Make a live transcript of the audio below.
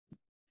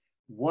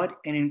What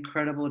an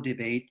incredible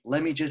debate.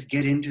 Let me just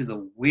get into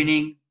the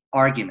winning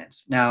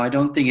arguments. Now, I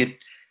don't think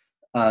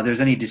there's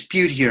any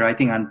dispute here. I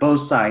think on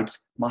both sides,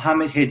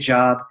 Mohammed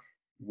Hijab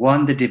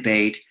won the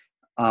debate.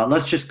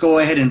 Let's just go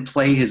ahead and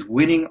play his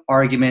winning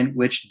argument,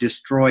 which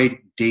destroyed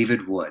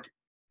David Wood.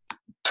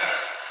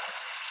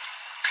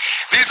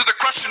 These are the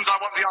questions I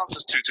want the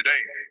answers to today.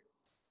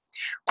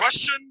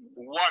 Question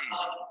 1.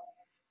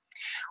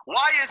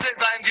 Why is it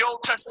that in the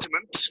Old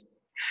Testament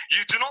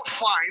you do not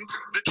find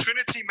the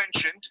Trinity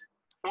mentioned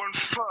or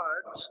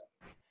inferred?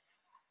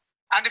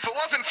 And if it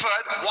was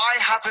inferred, why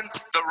haven't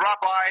the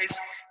rabbis,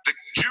 the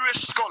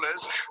Jewish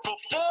scholars, for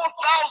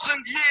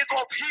 4,000 years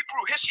of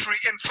Hebrew history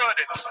inferred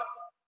it?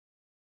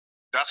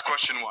 That's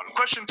question 1.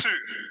 Question 2.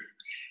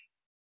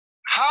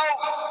 How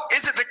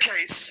is it the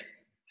case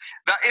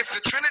that if the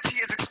Trinity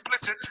is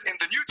explicit in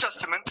the New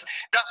Testament,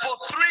 that for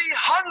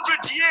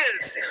 300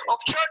 years of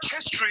church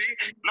history,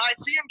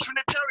 Nicene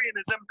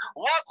Trinitarianism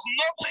was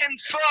not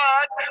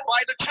inferred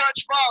by the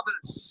church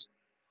fathers?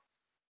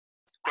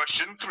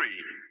 Question 3.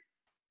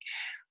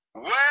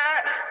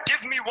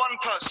 Give me one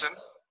person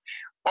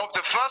of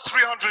the first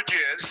 300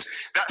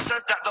 years that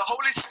says that the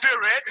Holy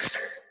Spirit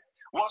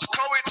was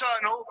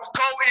co-eternal,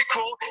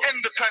 co-equal,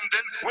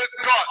 independent with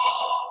God.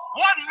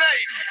 One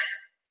name.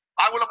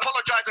 I will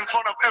apologize in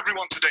front of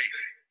everyone today.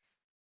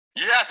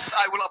 Yes,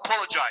 I will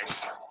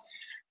apologize.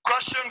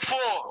 Question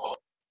 4.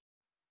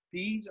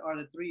 These are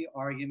the 3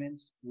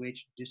 arguments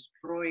which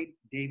destroyed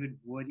David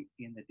Wood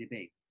in the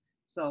debate.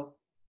 So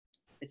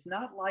it's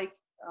not like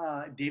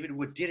David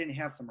Wood didn't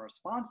have some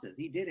responses.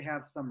 He did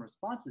have some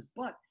responses,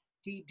 but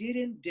he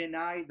didn't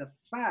deny the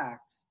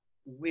facts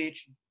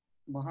which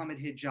Mohammed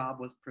Hijab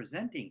was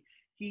presenting.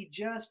 He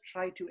just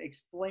tried to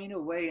explain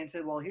away and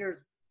said, well, here's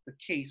the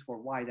case for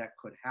why that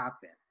could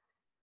happen.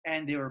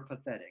 And they were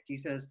pathetic. He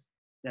says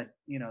that,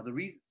 the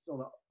reason, so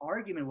the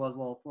argument was,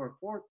 well, for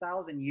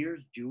 4,000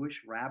 years,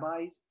 Jewish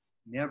rabbis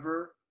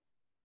never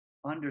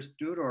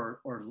understood or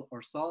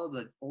saw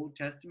the Old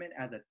Testament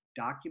as a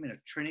document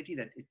of Trinity,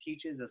 that it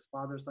teaches as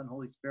Father, Son,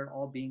 Holy Spirit,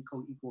 all being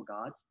co-equal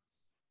gods.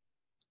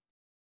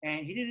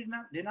 And he did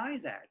not deny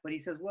that, but he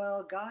says,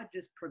 well, God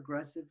just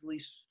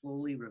progressively,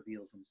 slowly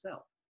reveals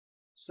himself.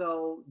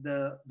 So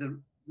the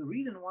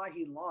reason why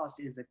he lost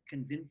is a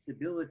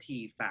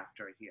convincibility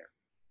factor here.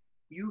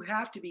 You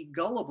have to be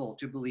gullible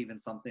to believe in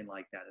something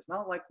like that. It's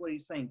not like what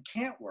he's saying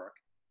can't work.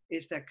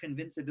 It's that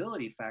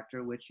convincibility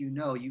factor, which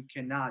you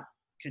cannot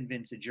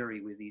convince a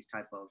jury with these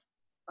type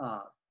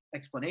of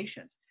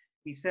explanations.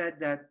 He said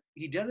that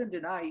he doesn't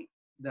deny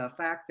the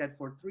fact that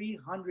for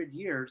 300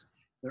 years,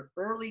 the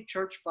early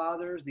church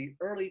fathers, the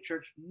early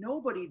church,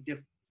 nobody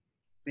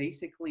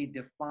basically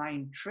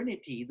defined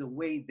Trinity the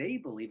way they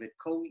believe it,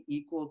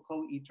 co-equal,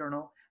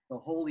 co-eternal. The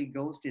Holy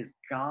Ghost is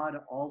God,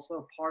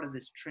 also part of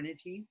this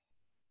Trinity.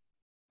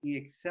 He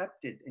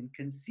accepted and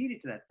conceded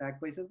to that fact,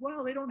 but he says,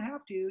 well, they don't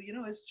have to,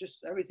 it's just,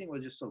 everything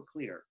was just so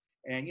clear.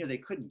 And, they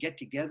couldn't get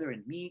together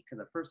and meet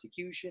because of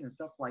persecution and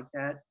stuff like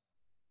that.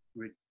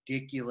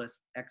 Ridiculous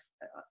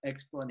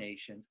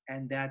explanations.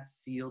 And that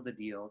sealed the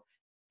deal,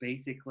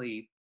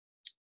 basically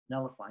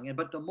nullifying it.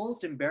 But the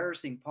most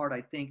embarrassing part,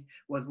 I think,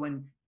 was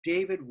when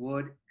David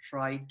Wood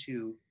tried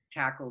to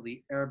tackle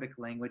the Arabic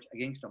language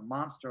against a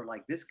monster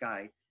like this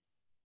guy,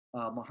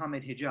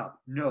 Mohammed Hijab.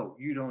 No,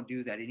 you don't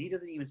do that. And he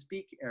doesn't even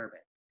speak Arabic.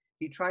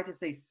 He tried to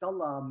say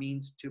Salah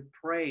means to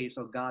pray,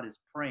 so God is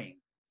praying.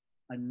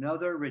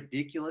 Another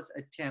ridiculous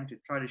attempt to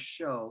try to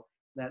show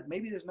that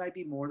maybe there might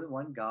be more than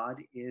one God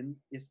in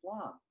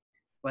Islam.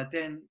 But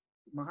then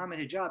Mohammed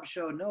Hijab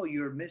showed, no,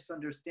 you're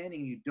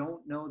misunderstanding. You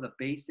don't know the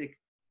basic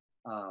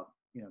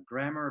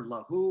grammar,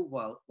 lahu,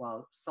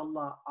 while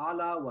Salah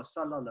ala wa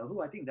Salah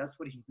lahu. I think that's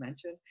what he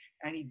mentioned.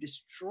 And he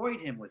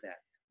destroyed him with that.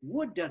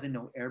 Wood doesn't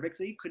know Arabic,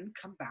 so he couldn't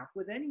come back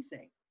with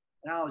anything.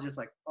 And I was just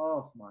like,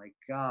 oh my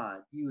God,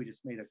 you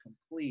just made a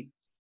complete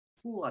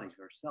fool out of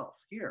yourself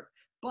here.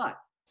 But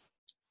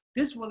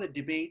this was a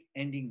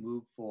debate-ending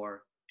move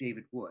for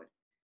David Wood.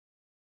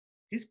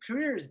 His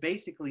career is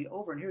basically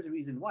over, and here's the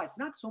reason why. It's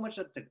not so much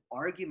that the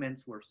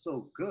arguments were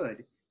so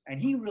good,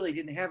 and he really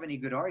didn't have any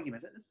good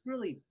arguments. It's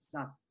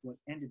not what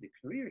ended the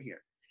career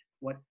here.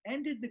 What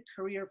ended the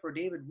career for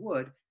David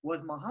Wood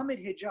was Mohammed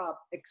Hijab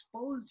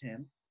exposed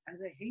him as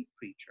a hate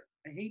preacher,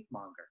 a hate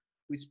monger,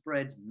 who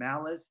spreads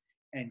malice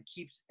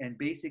and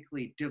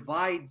basically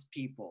divides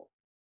people.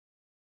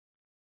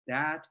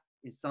 That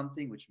is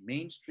something which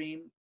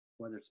mainstream,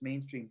 whether it's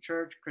mainstream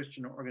church,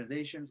 Christian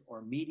organizations,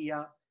 or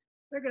media,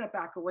 they're going to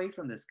back away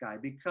from this guy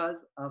because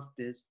of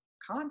this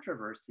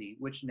controversy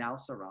which now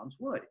surrounds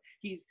Wood.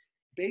 He's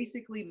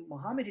basically,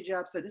 Mohammed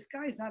Hijab said, this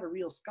guy is not a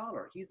real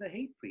scholar. He's a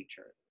hate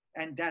preacher.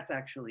 And that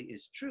actually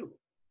is true.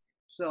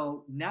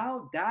 So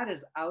now that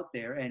is out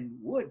there, and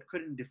Wood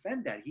couldn't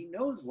defend that. He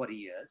knows what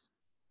he is.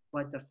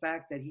 But the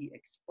fact that he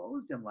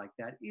exposed him like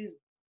that is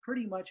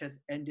pretty much has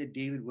ended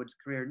David Wood's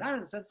career. Not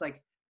in the sense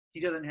like he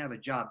doesn't have a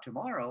job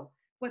tomorrow,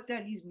 but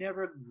that he's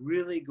never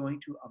really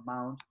going to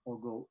amount or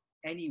go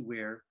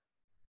anywhere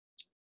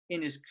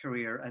in his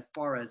career as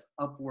far as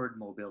upward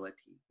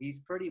mobility. He's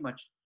pretty much,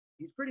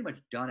 he's pretty much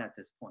done at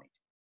this point.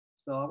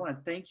 So I want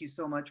to thank you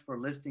so much for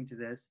listening to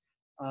this.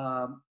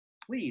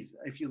 Please,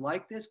 if you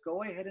like this,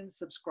 go ahead and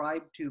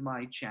subscribe to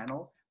my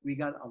channel. We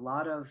got a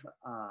lot of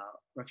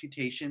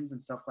refutations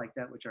and stuff like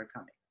that which are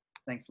coming.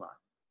 Thanks a lot.